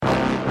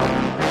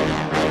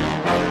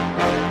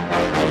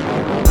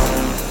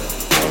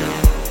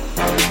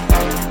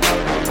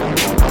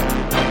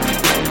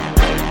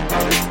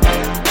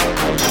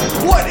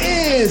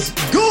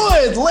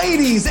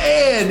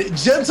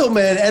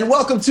gentlemen, and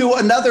welcome to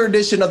another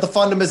edition of the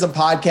Fundamism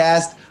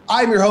Podcast.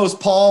 I'm your host,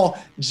 Paul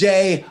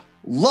J.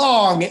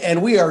 Long,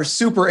 and we are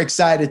super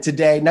excited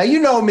today. Now, you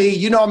know me,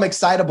 you know I'm an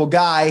excitable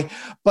guy,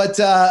 but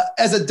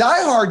as a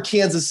diehard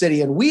Kansas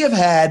Citian, we have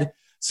had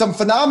some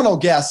phenomenal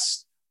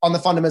guests on the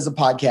Fundamism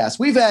Podcast.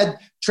 We've had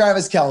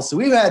Travis Kelce,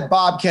 we've had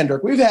Bob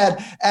Kendrick, we've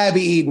had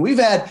Abby Eden, we've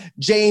had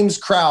James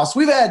Krause,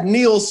 we've had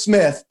Neil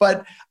Smith,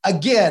 but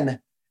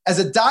again, as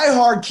a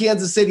diehard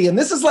Kansas City, and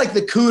this is like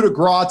the coup de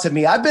grace to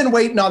me. I've been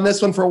waiting on this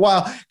one for a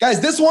while.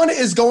 Guys, this one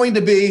is going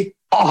to be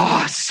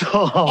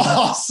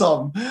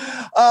awesome.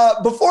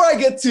 Before I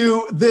get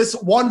to this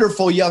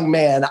wonderful young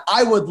man,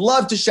 I would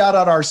love to shout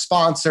out our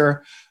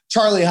sponsor,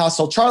 Charlie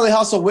Hustle. Charlie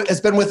Hustle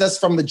has been with us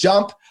from the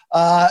jump.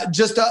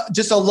 Just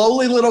a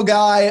lowly little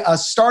guy, a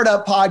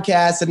startup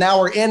podcast, and now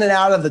we're in and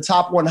out of the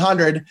top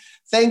 100,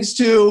 thanks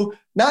to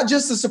not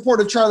just the support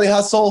of Charlie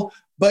Hustle,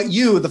 but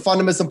you, the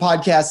Fundamism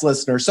Podcast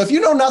listener. So if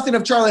you know nothing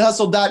of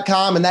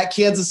charliehustle.com and that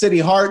Kansas City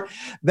heart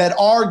that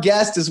our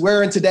guest is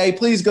wearing today,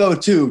 please go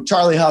to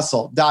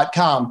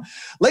charliehustle.com.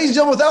 Ladies and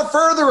gentlemen, without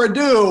further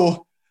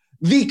ado,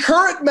 the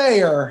current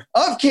mayor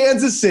of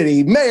Kansas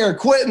City, Mayor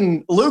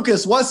Quinton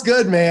Lucas. What's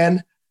good,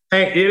 man?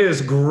 Hey, it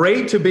is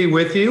great to be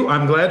with you.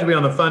 I'm glad to be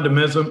on the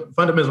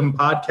Fundamism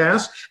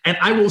Podcast. And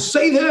I will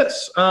say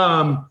this,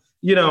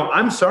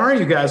 I'm sorry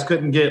you guys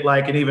couldn't get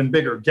like an even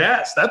bigger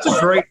guest. That's a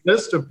great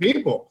list of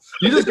people.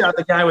 You just got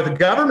the guy with a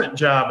government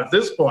job at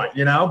this point,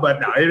 but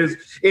no,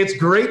 it's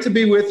great to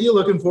be with you.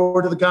 Looking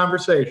forward to the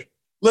conversation.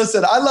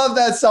 Listen, I love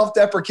that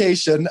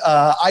self-deprecation.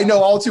 I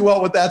know all too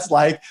well what that's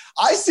like.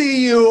 I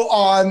see you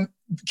on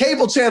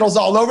cable channels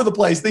all over the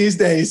place these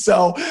days,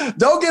 so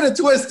don't get it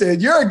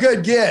twisted. You're a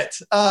good get.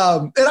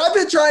 And I've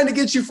been trying to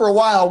get you for a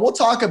while. We'll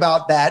talk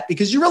about that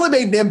because you really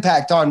made an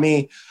impact on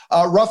me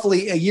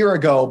roughly a year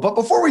ago. But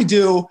before we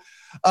do,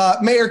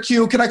 Mayor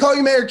Q, can I call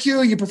you Mayor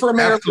Q? You prefer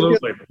Mayor Q?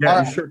 Absolutely.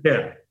 Yeah, you sure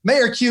can.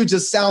 Mayor Q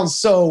just sounds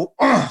so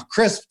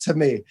crisp to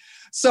me.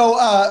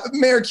 So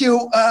Mayor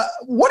Q,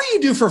 what do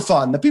you do for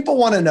fun? The people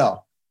want to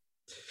know.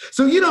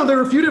 So, there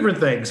are a few different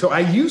things. So I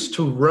used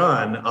to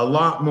run a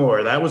lot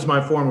more. That was my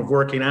form of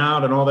working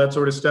out and all that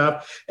sort of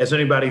stuff. As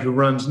anybody who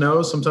runs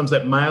knows, sometimes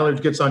that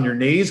mileage gets on your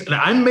knees. And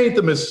I made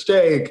the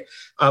mistake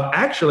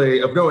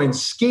of going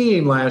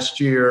skiing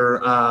last year,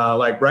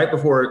 right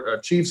before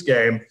a Chiefs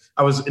game.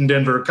 I was in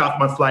Denver, caught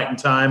my flight in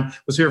time,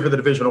 was here for the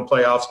divisional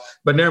playoffs,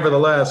 but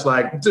nevertheless,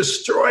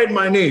 destroyed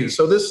my knees.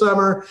 So this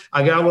summer,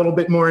 I got a little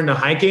bit more into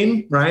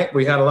hiking, right?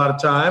 We had a lot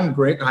of time,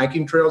 great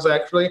hiking trails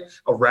actually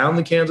around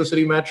the Kansas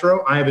City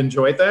metro. I have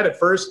enjoyed that. At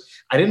first,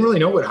 I didn't really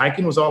know what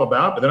hiking was all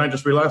about, but then I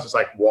just realized it's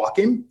like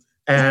walking.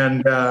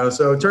 And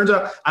so it turns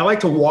out I like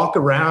to walk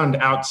around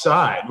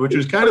outside, which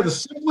is kind of the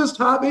simplest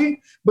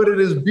hobby, but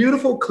it is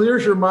beautiful,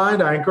 clears your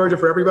mind. I encourage it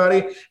for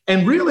everybody.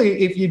 And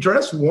really, if you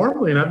dress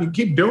warmly enough, you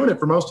keep doing it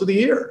for most of the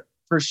year.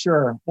 For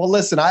sure. Well,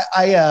 listen,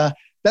 I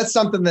that's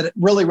something that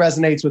really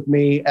resonates with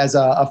me as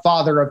a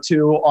father of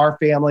two, our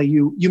family.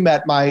 You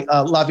met my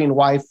loving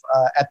wife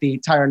at the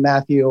Tyron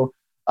Matthew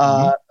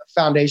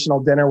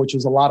foundational dinner, which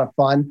was a lot of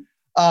fun.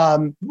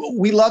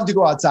 We love to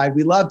go outside.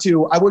 We love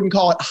to, I wouldn't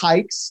call it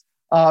hikes,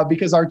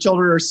 because our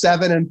children are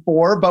 7 and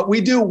 4, but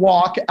we do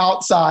walk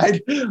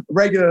outside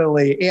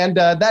regularly. And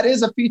that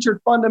is a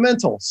featured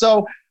fundamental.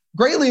 So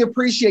greatly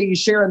appreciate you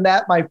sharing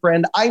that, my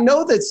friend. I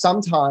know that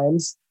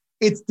sometimes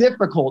it's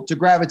difficult to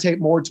gravitate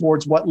more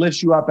towards what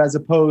lifts you up as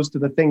opposed to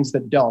the things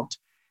that don't.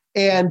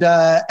 And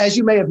as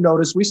you may have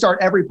noticed, we start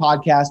every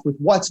podcast with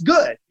what's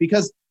good,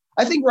 because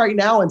I think right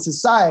now in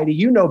society,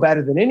 you know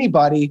better than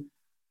anybody,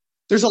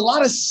 there's a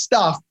lot of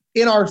stuff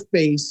in our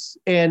face,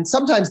 and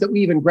sometimes that we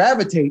even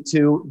gravitate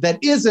to, that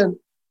isn't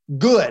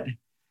good.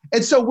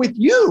 And so with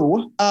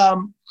you,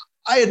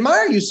 I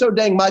admire you so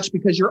dang much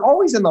because you're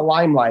always in the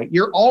limelight.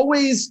 You're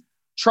always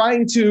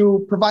trying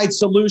to provide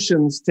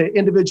solutions to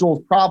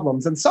individuals'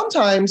 problems. And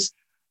sometimes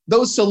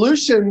those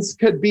solutions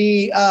could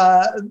be,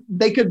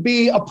 they could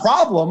be a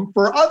problem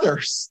for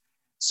others.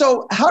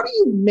 So how do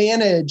you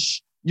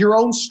manage your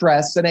own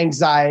stress and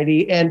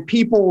anxiety and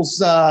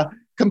people's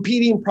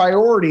competing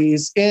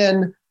priorities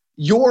in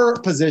your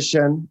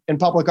position in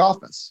public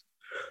office?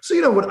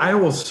 So, what I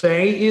will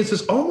say is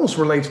this almost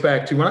relates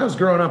back to when I was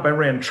growing up, I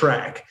ran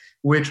track,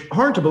 which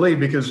hard to believe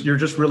because you're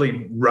just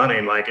really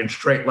running like in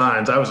straight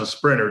lines. I was a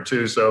sprinter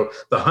too. So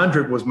the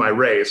 100 was my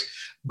race.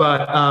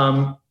 But,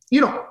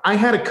 I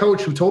had a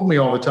coach who told me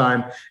all the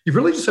time, you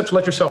really just have to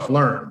let yourself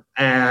learn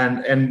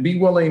and be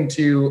willing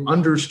to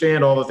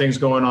understand all the things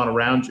going on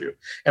around you.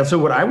 And so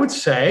what I would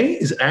say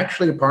is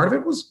actually a part of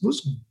it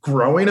was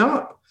growing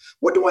up.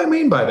 What do I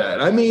mean by that?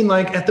 I mean,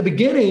 at the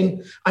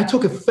beginning, I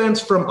took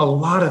offense from a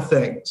lot of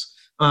things.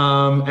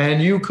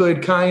 And you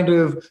could kind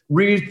of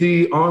read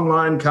the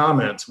online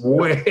comments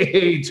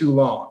way too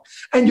long.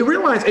 And you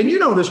realize, and you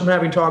know this from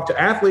having talked to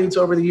athletes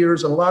over the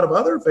years and a lot of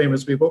other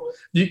famous people,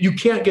 you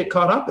can't get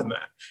caught up in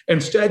that.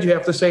 Instead, you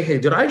have to say, hey,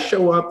 did I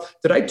show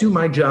up? Did I do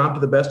my job to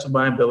the best of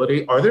my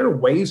ability? Are there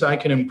ways I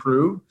can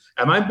improve?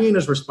 Am I being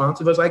as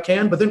responsive as I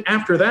can? But then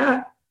after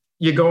that,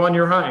 you go on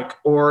your hike,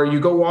 or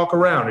you go walk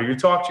around, or you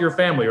talk to your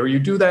family, or you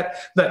do that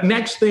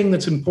next thing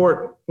that's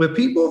important. With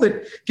people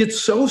that get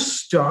so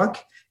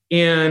stuck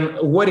in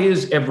what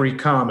is every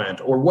comment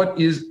or what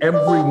is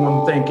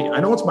everyone thinking. I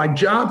know it's my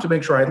job to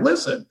make sure I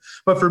listen,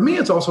 but for me,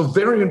 it's also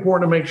very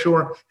important to make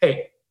sure,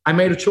 hey, I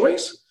made a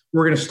choice.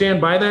 We're going to stand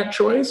by that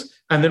choice,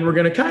 and then we're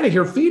going to kind of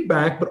hear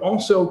feedback, but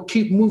also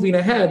keep moving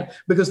ahead,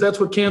 because that's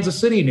what Kansas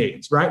City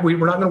needs, right? We're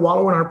not going to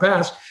wallow in our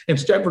past.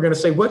 Instead, we're going to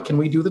say, what can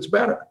we do that's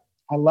better?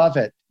 I love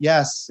it.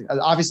 Yes.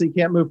 Obviously, you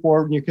can't move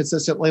forward when you're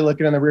consistently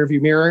looking in the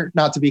rearview mirror,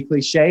 not to be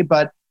cliche,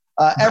 but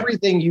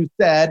everything you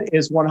said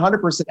is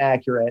 100%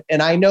 accurate.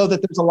 And I know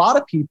that there's a lot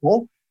of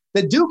people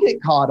that do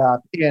get caught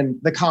up in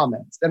the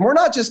comments. And we're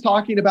not just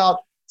talking about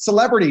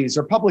celebrities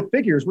or public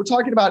figures. We're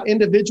talking about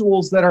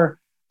individuals that are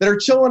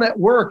chilling at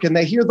work and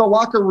they hear the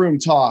locker room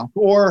talk,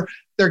 or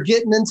they're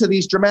getting into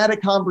these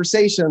dramatic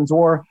conversations,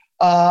 or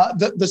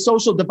the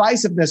social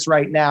divisiveness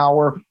right now,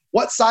 or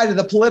what side of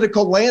the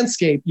political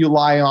landscape you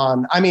lie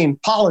on. I mean,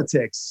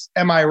 politics,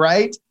 am I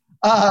right?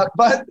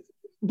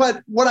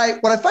 But what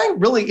I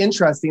find really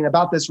interesting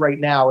about this right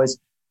now is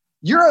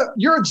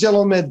you're a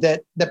gentleman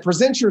that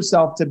presents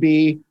yourself to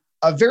be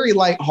a very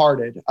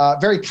lighthearted,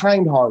 very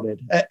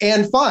kind-hearted,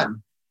 and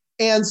fun.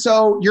 And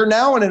so you're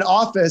now in an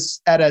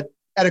office at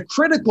a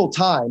critical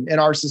time in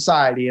our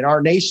society, in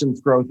our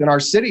nation's growth, in our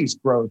city's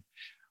growth,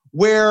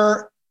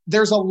 where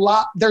there's a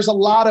lot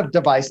of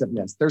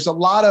divisiveness. There's a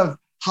lot of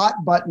hot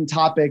button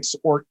topics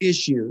or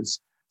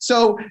issues.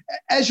 So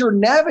as you're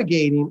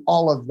navigating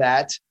all of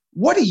that,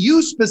 what do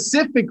you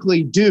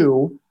specifically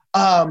do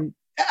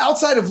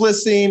outside of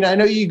listening? I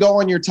know you go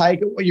on your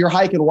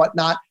hike and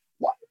whatnot.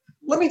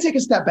 Let me take a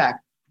step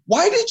back.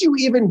 Why did you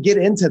even get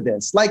into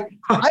this? Like,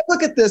 I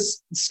look at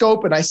this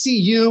scope and I see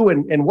you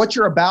and what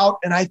you're about,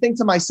 and I think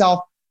to myself,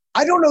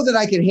 I don't know that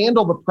I can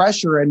handle the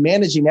pressure and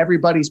managing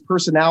everybody's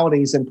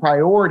personalities and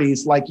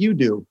priorities like you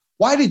do.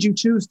 Why did you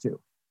choose to?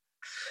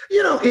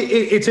 You know,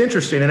 it's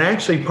interesting. And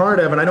actually part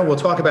of, and I know we'll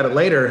talk about it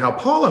later, how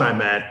Paul and I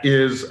met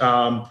is,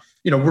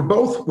 we're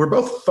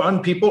both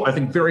fun people. I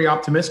think very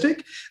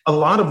optimistic. A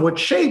lot of what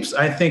shapes,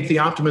 I think, the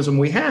optimism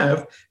we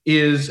have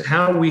is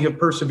how we have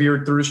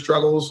persevered through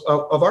struggles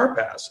of our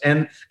past.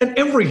 And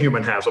every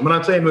human has them. I'm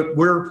not saying that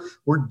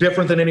we're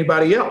different than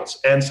anybody else.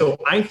 And so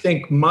I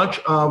think much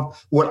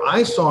of what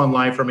I saw in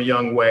life from a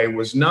young way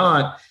was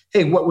not,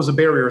 hey, what was a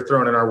barrier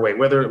thrown in our way,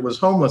 whether it was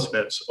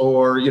homelessness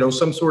or,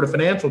 some sort of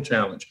financial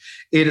challenge.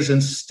 It is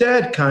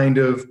instead kind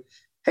of,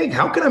 hey,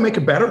 how can I make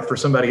it better for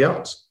somebody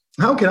else?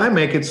 How can I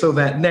make it so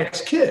that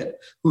next kid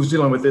who's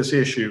dealing with this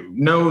issue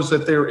knows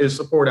that there is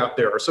support out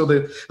there? So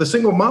the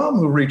single mom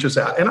who reaches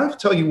out, and I'll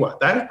tell you what,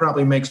 that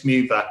probably makes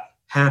me the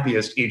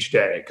happiest each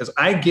day, because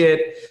I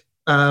get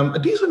a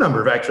decent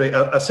number of actually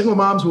a single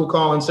moms who will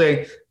call and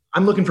say,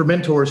 I'm looking for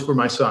mentors for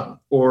my son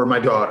or my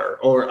daughter,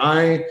 or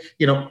I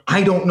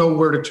don't know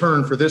where to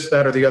turn for this,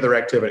 that, or the other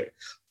activity.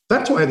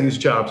 That's why these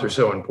jobs are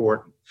so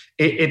important.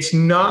 It's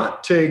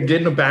not to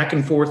get in a back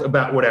and forth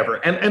about whatever.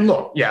 And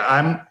look,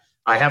 yeah,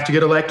 I have to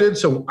get elected,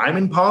 so I'm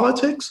in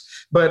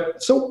politics.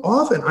 But so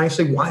often I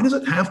say, why does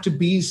it have to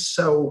be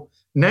so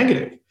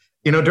negative?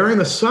 During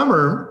the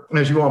summer,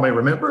 as you all may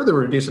remember, there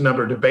were a decent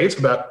number of debates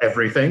about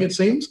everything, it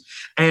seems.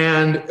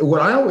 And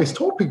what I always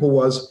told people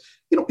was,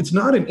 it's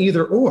not an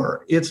either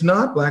or. It's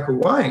not black or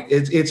white.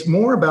 It's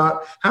more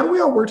about how do we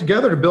all work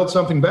together to build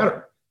something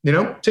better?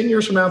 10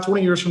 years from now,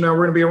 20 years from now,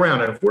 we're going to be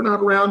around. And if we're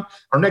not around,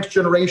 our next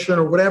generation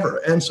or whatever.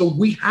 And so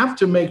we have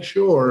to make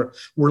sure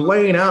we're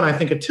laying out, I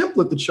think, a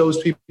template that shows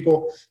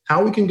people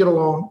how we can get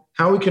along,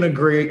 how we can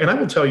agree. And I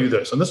will tell you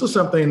this, and this is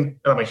something,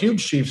 I'm a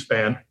huge Chiefs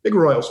fan, big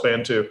Royals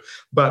fan too,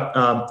 but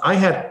I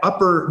had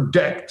upper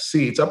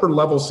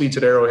level seats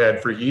at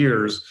Arrowhead for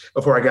years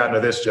before I got into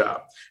this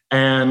job.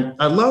 And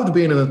I loved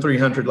being in the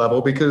 300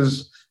 level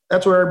because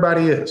that's where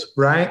everybody is,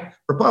 right?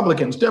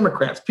 Republicans,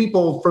 Democrats,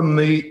 people from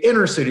the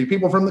inner city,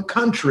 people from the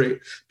country,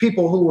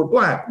 people who were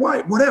black,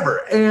 white,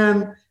 whatever.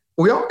 And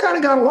we all kind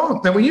of got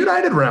along and we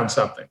united around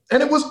something.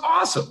 And it was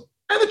awesome.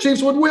 And the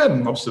Chiefs would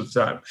win most of the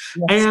time.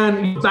 Yes.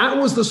 And that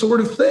was the sort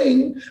of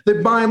thing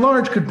that by and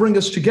large could bring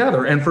us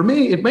together. And for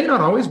me, it may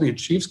not always be a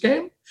Chiefs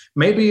game.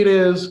 Maybe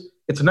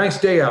it's a nice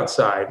day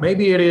outside.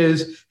 Maybe it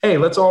is, hey,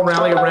 let's all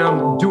rally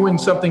around doing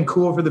something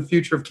cool for the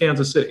future of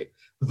Kansas City.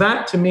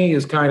 That, to me,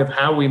 is kind of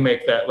how we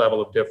make that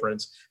level of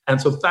difference. And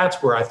so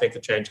that's where I think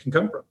the change can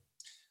come from.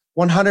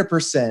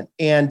 100%.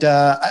 And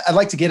I'd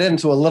like to get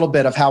into a little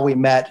bit of how we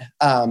met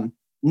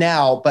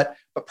now. But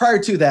prior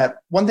to that,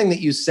 one thing that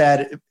you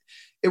said,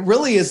 it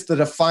really is the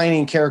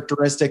defining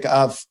characteristic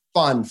of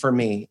fun for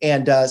me.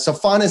 And so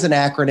fun is an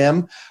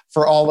acronym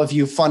for all of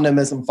you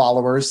Fundamism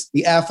followers.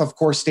 The F, of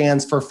course,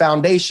 stands for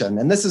foundation.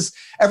 And this is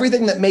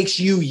everything that makes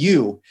you,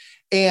 you.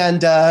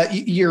 and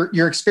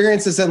your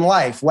experiences in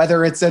life,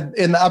 whether it's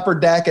in the upper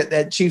deck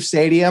at Chief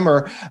Stadium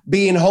or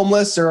being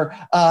homeless or,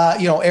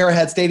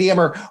 Arrowhead Stadium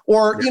or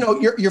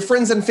your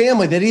friends and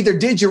family that either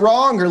did you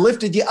wrong or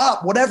lifted you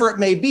up, whatever it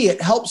may be,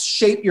 it helps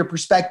shape your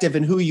perspective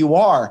and who you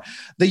are.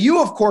 The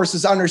U, of course,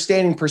 is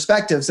understanding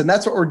perspectives. And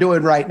that's what we're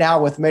doing right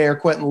now with Mayor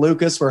Quinton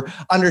Lucas. We're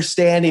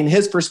understanding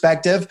his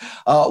perspective,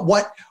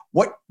 what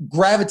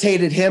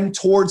gravitated him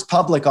towards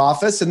public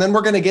office. And then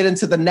we're going to get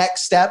into the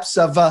next steps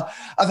of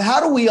how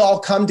do we all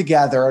come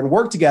together and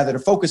work together to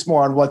focus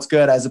more on what's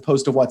good as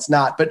opposed to what's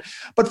not. But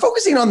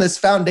focusing on this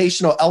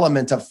foundational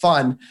element of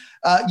fun,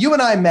 you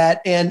and I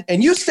met and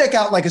you stick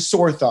out like a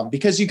sore thumb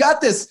because you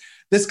got this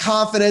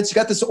confidence, you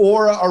got this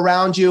aura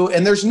around you,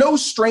 and there's no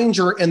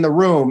stranger in the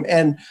room.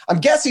 And I'm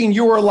guessing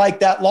you were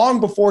like that long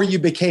before you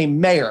became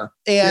mayor.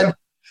 And yeah.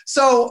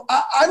 So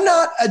I'm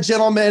not a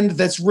gentleman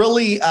that's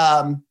really,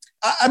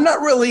 I'm not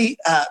really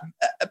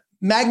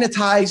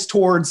magnetized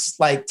towards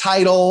like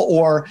title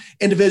or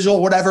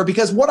individual, whatever,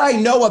 because what I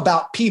know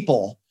about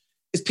people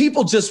is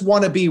people just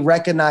want to be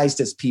recognized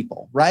as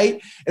people, right?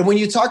 And when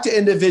you talk to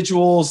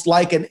individuals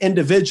like an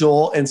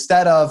individual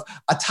instead of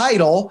a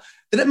title,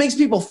 then it makes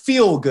people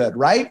feel good,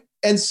 right?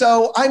 And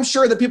so I'm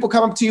sure that people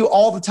come up to you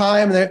all the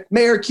time and they're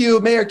Mayor Q,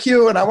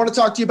 and I want to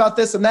talk to you about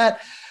this and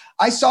that.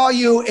 I saw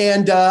you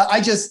and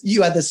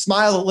you had this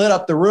smile that lit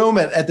up the room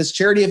at this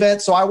charity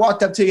event. So I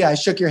walked up to you, I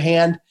shook your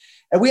hand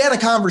and we had a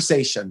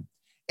conversation.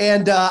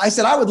 And I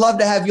said, I would love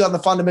to have you on the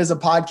Fundamism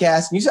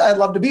Podcast. And you said, I'd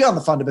love to be on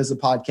the Fundamism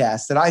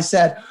Podcast. And I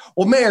said,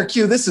 well, Mayor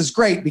Q, this is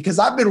great because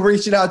I've been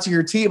reaching out to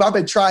your team. I've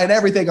been trying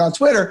everything on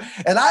Twitter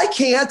and I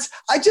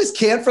just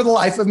can't for the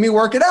life of me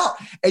work it out.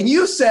 And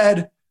you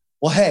said,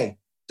 well, hey,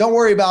 don't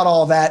worry about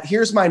all that.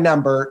 Here's my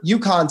number. You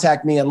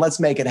contact me and let's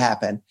make it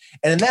happen.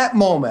 And in that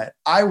moment,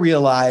 I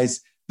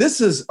realized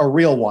this is a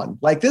real one.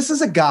 Like this is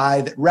a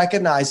guy that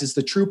recognizes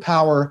the true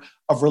power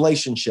of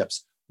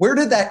relationships. Where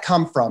did that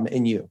come from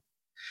in you?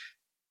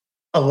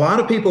 A lot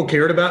of people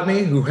cared about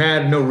me who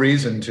had no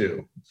reason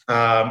to.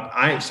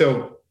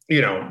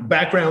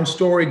 Background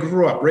story,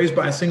 grew up, raised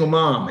by a single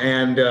mom.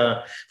 And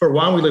for a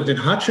while we lived in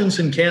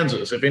Hutchinson,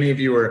 Kansas. If any of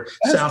you are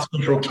South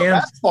Central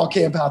Kansas. Basketball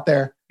camp out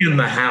there. In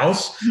the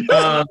house. And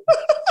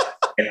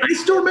I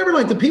still remember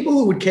like the people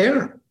who would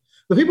care.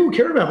 The people who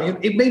cared about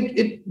me, it made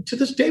it to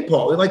this day,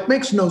 Paul, it like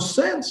makes no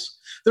sense.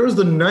 There was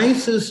the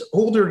nicest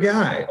older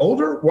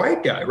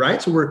white guy,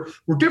 right? So we're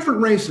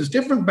different races,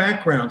 different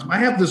backgrounds.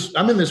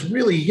 I'm in this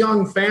really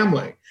young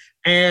family.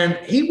 And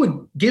he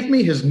would give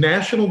me his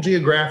National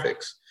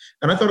Geographics.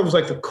 And I thought it was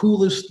like the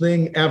coolest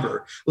thing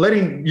ever.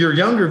 Letting your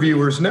younger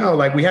viewers know,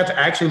 like we had to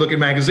actually look at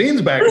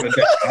magazines back in the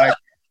day. Like,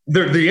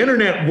 the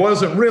internet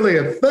wasn't really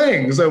a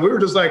thing. So we were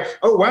just like,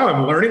 oh, wow,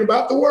 I'm learning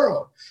about the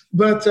world.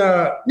 But,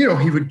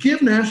 he would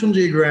give National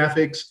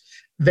Geographics.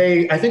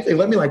 I think they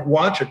let me like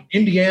watch an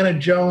Indiana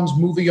Jones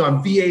movie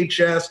on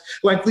VHS,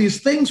 like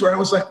these things where I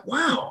was like,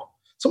 wow,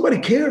 somebody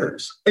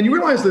cares. And you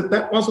realize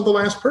that wasn't the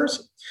last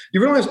person.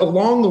 You realize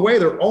along the way,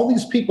 there are all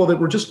these people that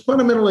were just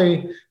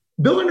fundamentally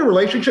building a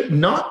relationship,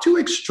 not to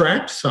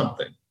extract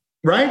something,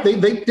 right? They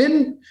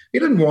didn't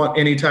want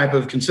any type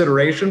of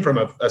consideration from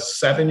a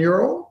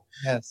 7-year-old.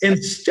 Yes.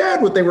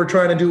 Instead, what they were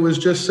trying to do was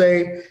just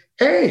say,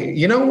 hey,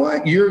 you know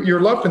what? You're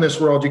loved in this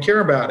world. You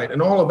care about it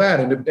and all of that.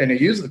 And to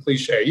use the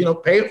cliche,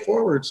 pay it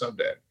forward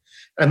someday.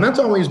 And that's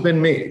always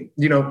been me.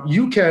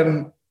 You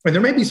can, and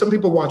there may be some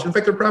people watching. In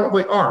fact, there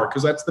probably are,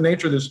 because that's the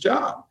nature of this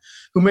job,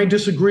 who may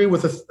disagree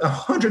with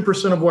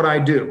 100% of what I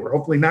do, or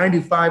hopefully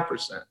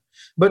 95%.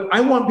 But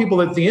I want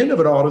people at the end of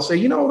it all to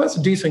say, that's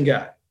a decent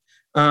guy.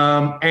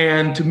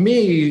 And to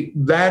me,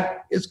 that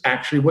is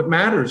actually what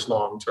matters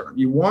long term.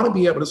 You want to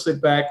be able to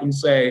sit back and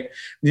say,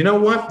 you know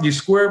what, you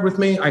squared with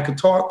me. I could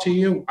talk to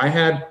you. I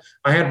had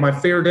my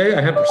fair day.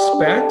 I had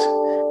respect.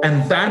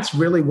 And that's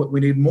really what we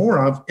need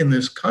more of in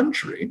this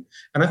country.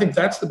 And I think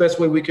that's the best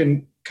way we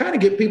can kind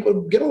of get people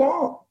to get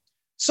along.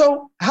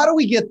 So how do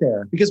we get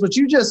there? Because what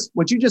you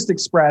just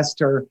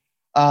expressed are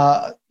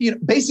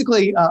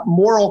basically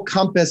moral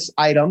compass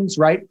items,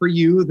 right, for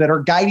you that are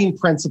guiding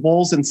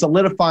principles and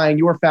solidifying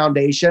your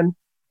foundation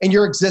and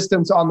your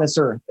existence on this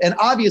earth. And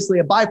obviously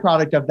a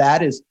byproduct of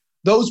that is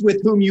those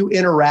with whom you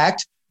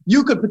interact,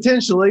 you could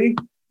potentially,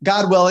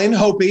 God willing,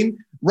 hoping,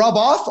 rub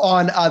off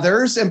on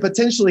others and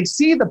potentially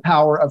see the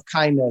power of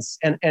kindness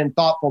and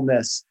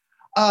thoughtfulness.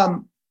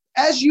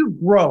 As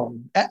you've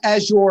grown,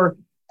 as your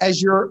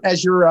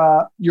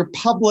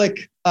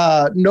public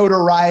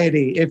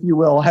notoriety, if you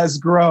will, has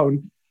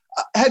grown,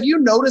 have you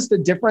noticed a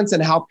difference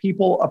in how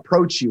people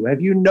approach you? Have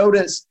you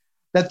noticed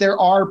that there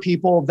are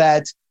people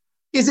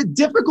is it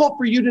difficult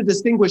for you to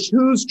distinguish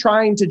who's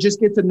trying to just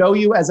get to know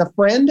you as a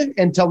friend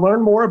and to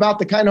learn more about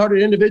the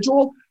kind-hearted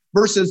individual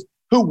versus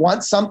who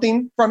wants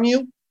something from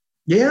you?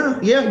 Yeah,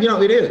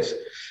 it is.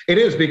 It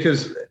is,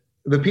 because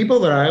the people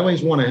that I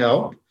always want to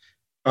help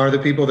are the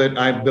people that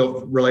I've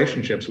built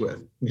relationships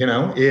with.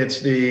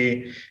 It's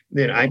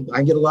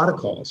I get a lot of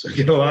calls, I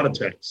get a lot of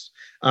texts.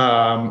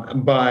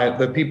 But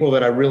the people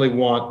that I really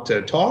want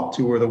to talk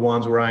to are the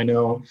ones where I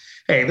know,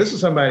 hey, this is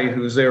somebody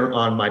who's there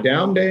on my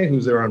down day,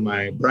 who's there on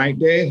my bright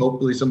day.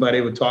 Hopefully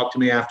somebody would talk to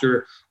me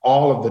after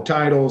all of the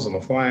titles and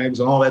the flags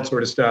and all that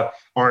sort of stuff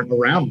aren't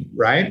around me,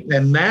 right?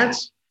 And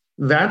that's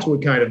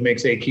what kind of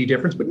makes a key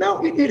difference. But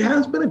no, it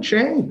has been a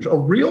change, a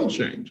real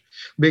change,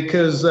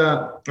 because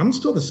I'm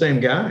still the same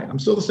guy. I'm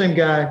still the same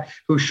guy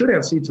who should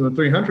have seats in the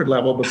 300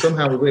 level, but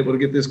somehow was able to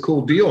get this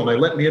cool deal and they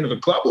let me into the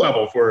club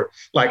level for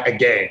like a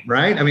game,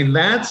 right? I mean,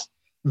 that's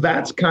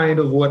kind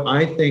of what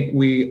I think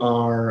we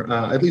are,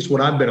 at least what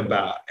I've been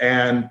about.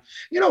 And,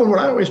 what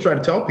I always try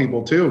to tell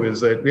people too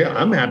is that, yeah,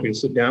 I'm happy to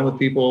sit down with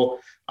people.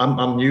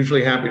 I'm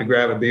usually happy to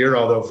grab a beer,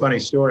 although funny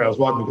story, I was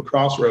walking to the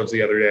crossroads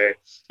the other day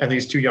and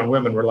these two young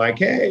women were like,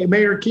 hey,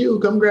 Mayor Q,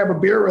 come grab a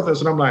beer with us.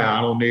 And I'm like, I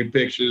don't need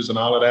pictures and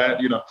all of that.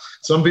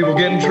 Some people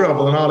get in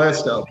trouble and all that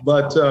stuff.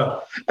 But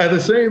at the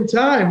same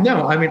time,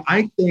 no, I mean,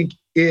 I think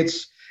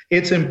it's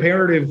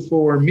imperative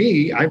for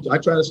me. I try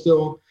to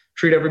still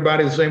treat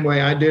everybody the same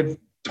way I did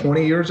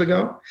 20 years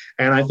ago.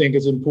 And I think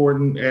it's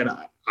important. And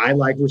I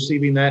like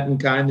receiving that in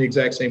kind the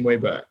exact same way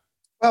back.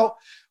 Well,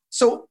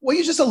 so what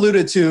you just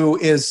alluded to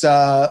is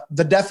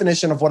the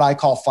definition of what I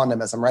call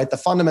fundamism, right? The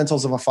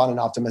fundamentals of a fun and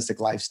optimistic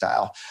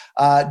lifestyle.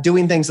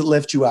 Doing things that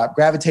lift you up,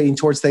 gravitating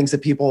towards things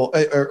that people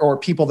or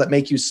people that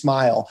make you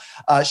smile,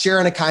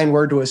 sharing a kind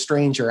word to a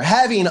stranger,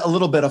 having a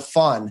little bit of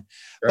fun.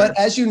 Right. But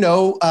as you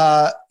know,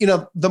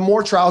 the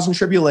more trials and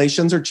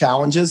tribulations or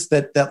challenges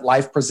that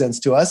life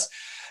presents to us,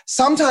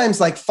 sometimes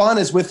like fun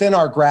is within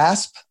our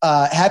grasp,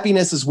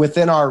 happiness is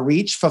within our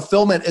reach,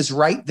 fulfillment is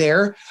right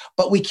there,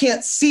 but we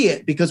can't see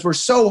it because we're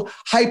so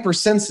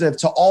hypersensitive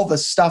to all the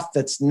stuff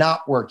that's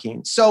not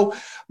working. So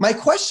my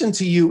question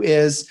to you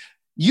is,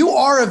 you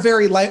are a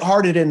very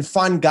lighthearted and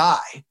fun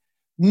guy.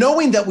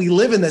 Knowing that we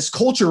live in this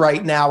culture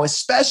right now,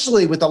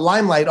 especially with the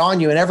limelight on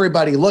you and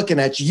everybody looking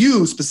at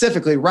you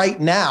specifically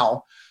right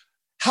now,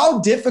 how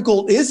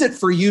difficult is it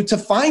for you to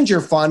find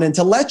your fun and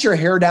to let your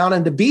hair down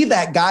and to be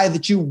that guy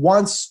that you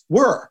once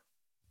were?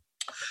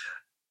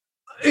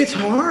 It's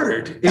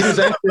hard. It is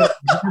actually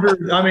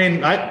harder. I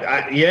mean,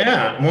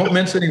 I won't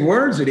mince any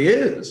words. It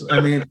is. I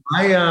mean,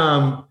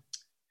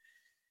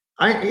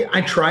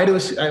 I try to,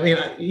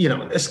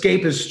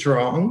 escape is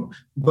strong,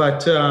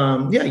 but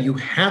you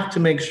have to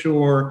make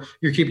sure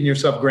you're keeping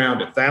yourself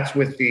grounded. That's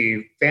with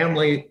the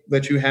family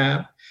that you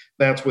have.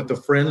 That's with the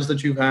friends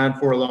that you've had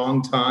for a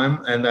long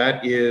time. And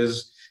that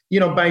is,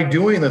 by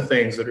doing the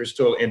things that are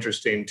still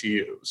interesting to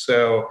you.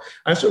 So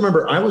I still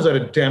remember I was at a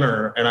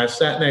dinner and I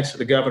sat next to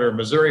the governor of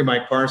Missouri,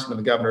 Mike Parson, and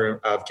the governor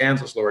of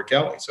Kansas, Laura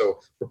Kelly.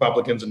 So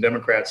Republicans and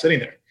Democrats sitting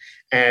there.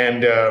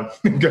 And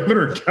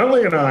Governor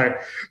Kelly and I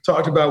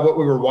talked about what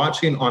we were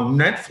watching on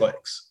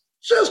Netflix.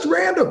 Just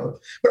random.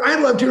 But I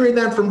loved hearing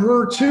that from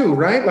her too,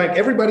 right? Like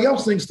everybody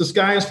else thinks the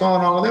sky is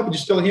falling, all of that, but you're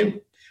still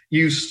human.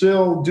 You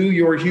still do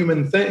your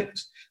human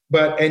things.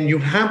 And you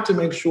have to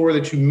make sure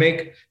that you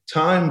make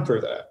time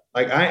for that.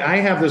 Like I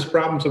have this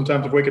problem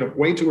sometimes of waking up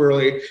way too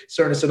early,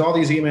 starting to send all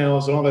these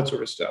emails and all that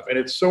sort of stuff. And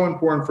it's so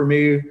important for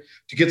me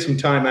to get some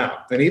time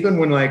out. And even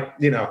when my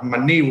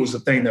knee was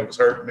the thing that was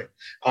hurting me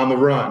on the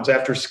runs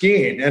after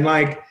skiing. And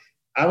I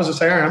was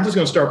just like, all right, I'm just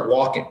going to start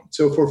walking.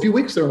 So for a few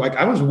weeks there,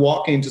 I was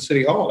walking to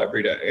City Hall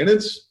every day. And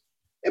it's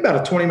about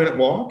a 20-minute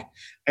walk.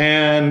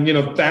 And,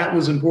 that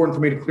was important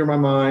for me to clear my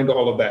mind,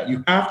 all of that.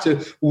 You have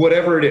to,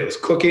 whatever it is,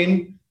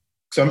 cooking.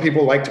 Some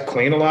people like to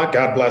clean a lot.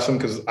 God bless them,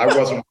 because I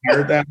wasn't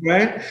wired that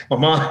way. My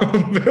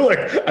mom,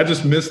 I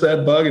just missed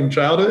that bug in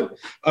childhood.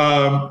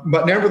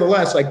 But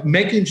nevertheless,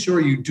 making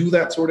sure you do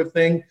that sort of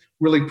thing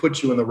really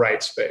puts you in the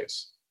right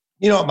space.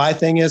 You know what my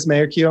thing is,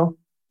 Mayor Q?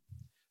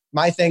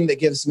 My thing that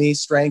gives me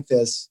strength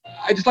is...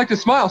 I just like to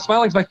smile.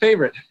 Smiling's my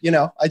favorite.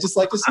 I just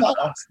like to smile.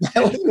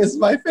 Smiling is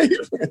my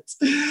favorite.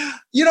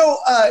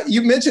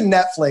 You mentioned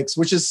Netflix,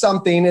 which is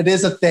something, it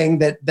is a thing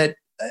that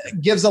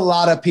gives a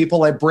lot of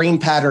people a brain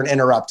pattern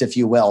interrupt, if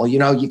you will.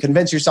 You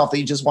convince yourself that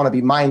you just want to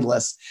be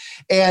mindless.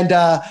 And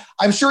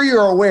I'm sure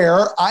you're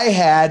aware, I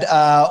had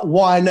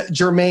one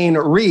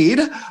Jermaine Reed,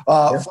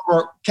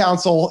 former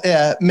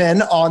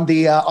councilman on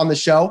the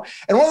show.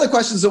 And one of the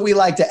questions that we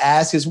like to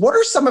ask is, what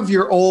are some of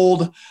your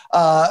old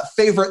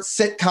favorite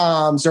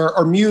sitcoms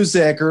or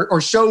music or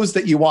shows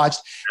that you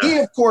watched? He,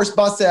 of course,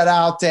 busted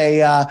out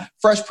a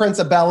Fresh Prince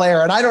of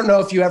Bel-Air. And I don't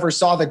know if you ever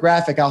saw the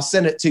graphic. I'll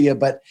send it to you.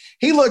 But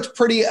he looked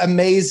pretty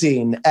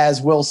amazing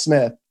as Will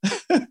Smith.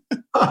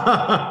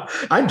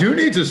 I do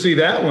need to see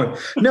that one.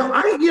 No,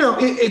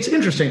 it's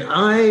interesting.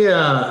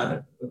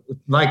 I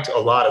liked a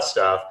lot of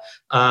stuff.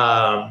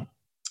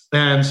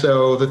 And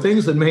so the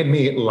things that made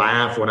me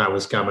laugh when I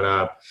was coming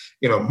up,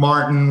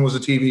 Martin was a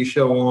TV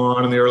show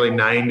on in the early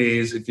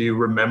 90s, if you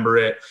remember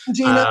it.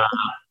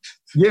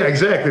 Yeah,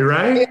 exactly,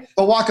 right?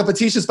 The Waka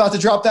Patisha's about to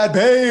drop that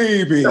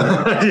baby.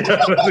 Yeah,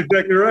 that's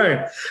exactly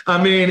right.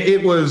 I mean,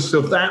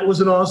 that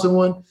was an awesome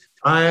one.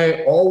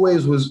 I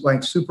always was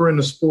super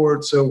into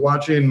sports. So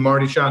watching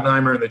Marty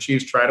Schottenheimer and the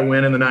Chiefs try to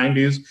win in the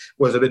 90s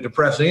was a bit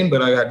depressing,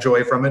 but I got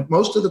joy from it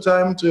most of the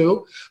time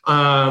too.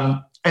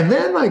 And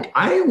then like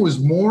I was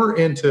more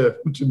into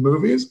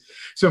movies.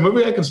 So a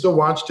movie I can still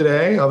watch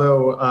today,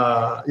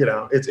 although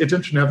it's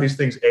interesting how these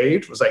things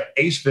age, was like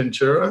Ace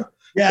Ventura.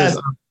 Yes.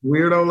 I'm a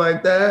weirdo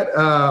like that,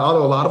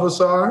 although a lot of us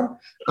are.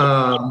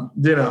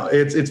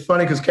 It's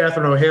funny because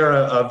Catherine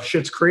O'Hara of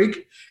Schitt's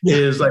Creek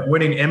is like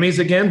winning Emmys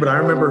again, but I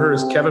remember her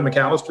as Kevin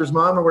McAllister's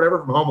mom or whatever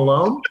from Home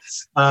Alone.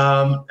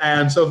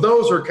 And so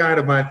those are kind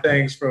of my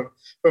things from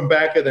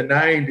back in the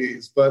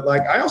 90s. But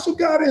like I also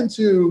got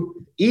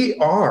into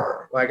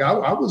ER. Like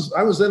I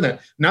was in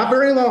that. Not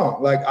very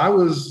long. Like I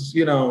was,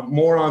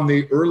 more on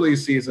the early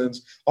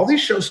seasons. All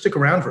these shows stick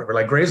around forever.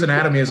 Like Grey's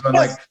Anatomy is on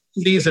like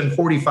season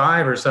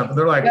 45 or something.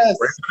 They're like,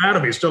 Grey's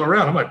Anatomy is still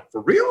around. I'm like,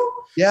 for real?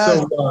 Yeah.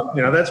 So,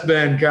 that's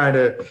been kind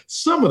of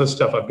some of the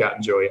stuff I've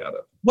gotten joy out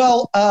of.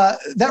 Well,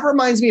 that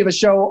reminds me of a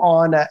show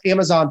on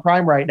Amazon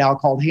Prime right now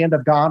called Hand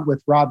of God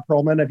with Rod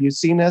Perlman. Have you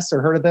seen this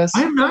or heard of this?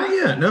 I have not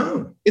yet,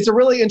 no. It's a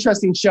really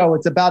interesting show.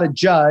 It's about a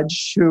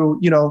judge who,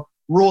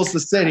 rules the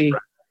city.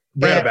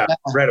 Read about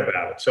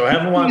it. So I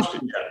haven't watched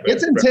it yet.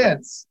 It's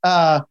intense.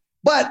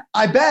 But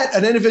I bet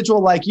an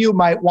individual like you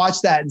might watch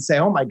that and say,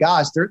 oh my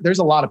gosh, there's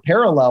a lot of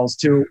parallels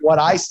to what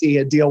I see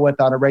and deal with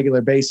on a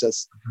regular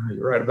basis.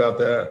 You're right about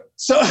that.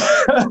 So,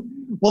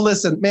 well,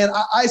 listen, man,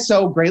 I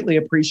so greatly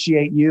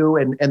appreciate you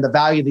and the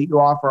value that you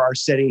offer our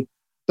city.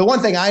 The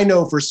one thing I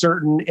know for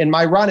certain in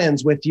my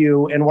run-ins with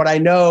you and what I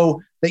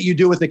know that you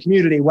do with the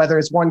community, whether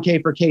it's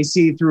 1K for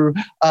KC through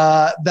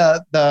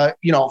the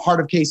Heart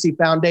of KC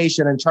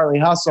Foundation and Charlie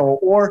Hustle,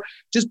 or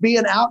just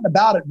being out and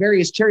about at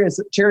various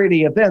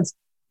charity events,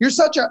 you're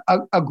such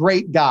a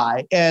great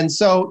guy. And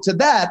so to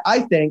that, I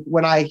think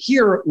when I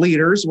hear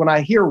leaders, when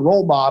I hear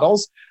role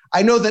models,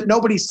 I know that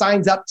nobody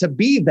signs up to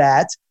be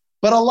that,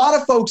 but a lot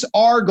of folks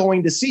are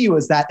going to see you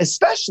as that,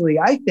 especially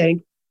I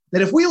think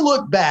that if we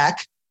look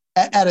back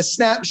at a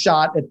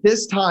snapshot at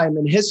this time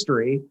in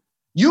history,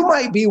 you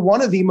might be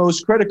one of the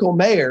most critical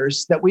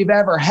mayors that we've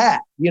ever had,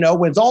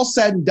 when it's all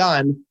said and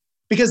done,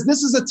 because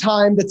this is a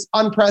time that's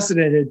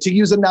unprecedented, to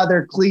use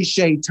another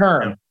cliche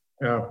term.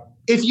 Yeah.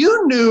 If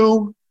you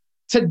knew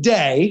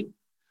today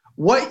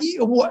what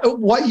you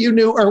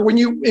knew, or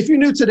if you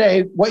knew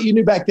today what you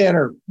knew back then,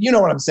 or you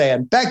know what I'm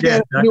saying, back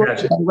then,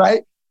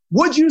 right?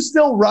 Would you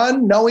still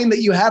run knowing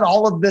that you had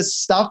all of this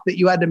stuff that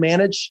you had to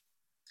manage?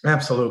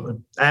 Absolutely.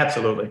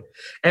 Absolutely.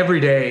 Every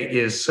day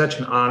is such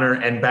an honor.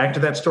 And back to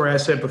that story I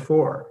said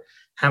before,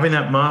 having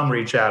that mom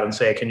reach out and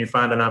say, can you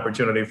find an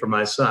opportunity for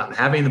my son?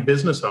 Having the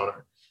business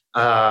owner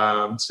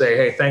say,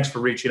 hey, thanks for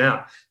reaching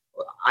out.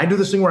 I do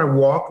this thing where I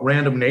walk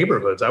random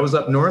neighborhoods. I was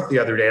up north the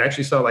other day. I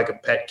actually saw like a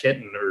pet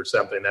kitten or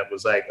something that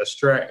was like a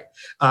stray.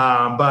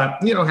 But,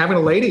 having a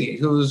lady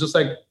who was just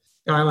like,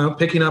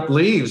 picking up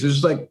leaves, who's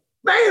just like,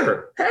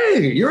 Mayor,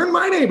 hey, you're in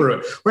my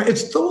neighborhood. Right?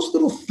 It's those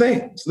little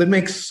things that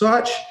make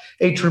such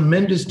a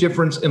tremendous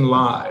difference in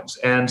lives.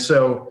 And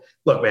so,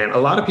 look, man, a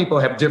lot of people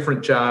have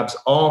different jobs,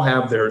 all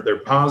have their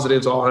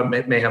positives,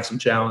 may have some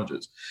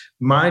challenges.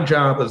 My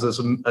job is this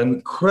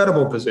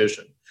incredible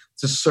position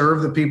to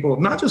serve the people,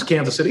 not just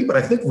Kansas City, but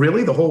I think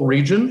really the whole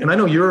region. And I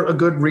know you're a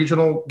good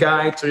regional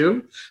guy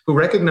too, who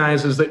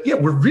recognizes that,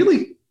 we're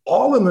really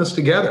all in this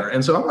together.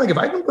 And so I'm like, if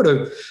I can put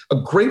a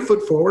great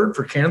foot forward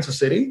for Kansas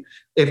City,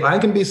 if I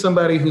can be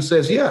somebody who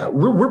says,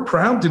 we're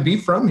proud to be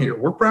from here,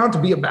 we're proud to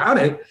be about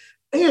it.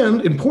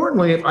 And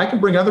importantly, if I can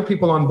bring other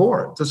people on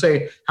board to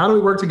say, how do we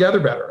work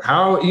together better?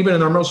 How, even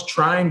in our most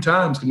trying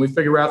times, can we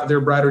figure out that there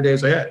are brighter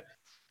days ahead?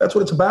 That's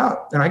what it's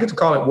about. And I get to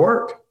call it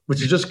work,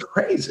 which is just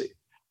crazy.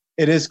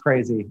 It is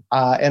crazy.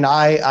 And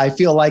I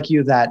feel like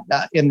you that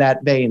in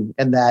that vein,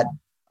 and that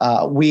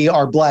we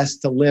are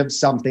blessed to live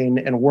something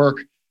and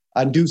work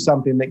and do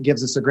something that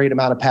gives us a great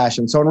amount of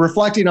passion. So in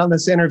reflecting on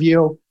this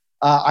interview,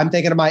 I'm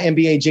thinking of my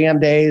NBA Jam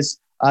days.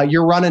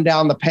 You're running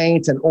down the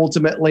paint, and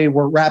ultimately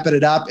we're wrapping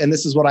it up. And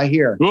this is what I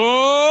hear.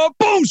 Oh,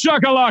 boom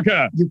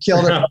shakalaka. You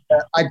killed it.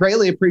 I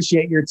greatly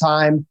appreciate your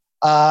time.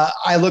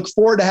 I look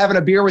forward to having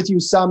a beer with you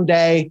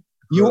someday.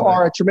 You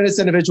are a tremendous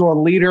individual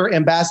and leader,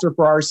 ambassador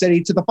for our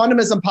city. To the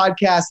Fundamism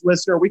Podcast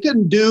listener, we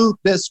couldn't do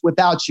this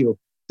without you.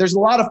 There's a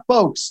lot of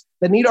folks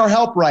that need our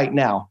help right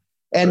now.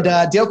 And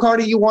Dale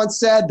Carney, you once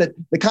said that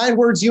the kind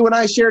words you and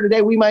I share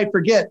today, we might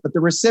forget, but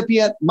the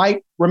recipient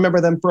might remember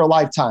them for a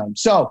lifetime.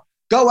 So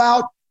go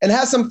out and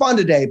have some fun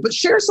today, but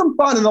share some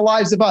fun in the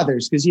lives of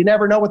others, because you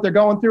never know what they're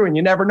going through and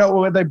you never know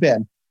where they've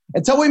been.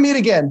 Until we meet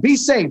again, be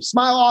safe,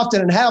 smile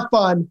often, and have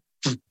fun.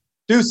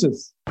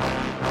 Deuces.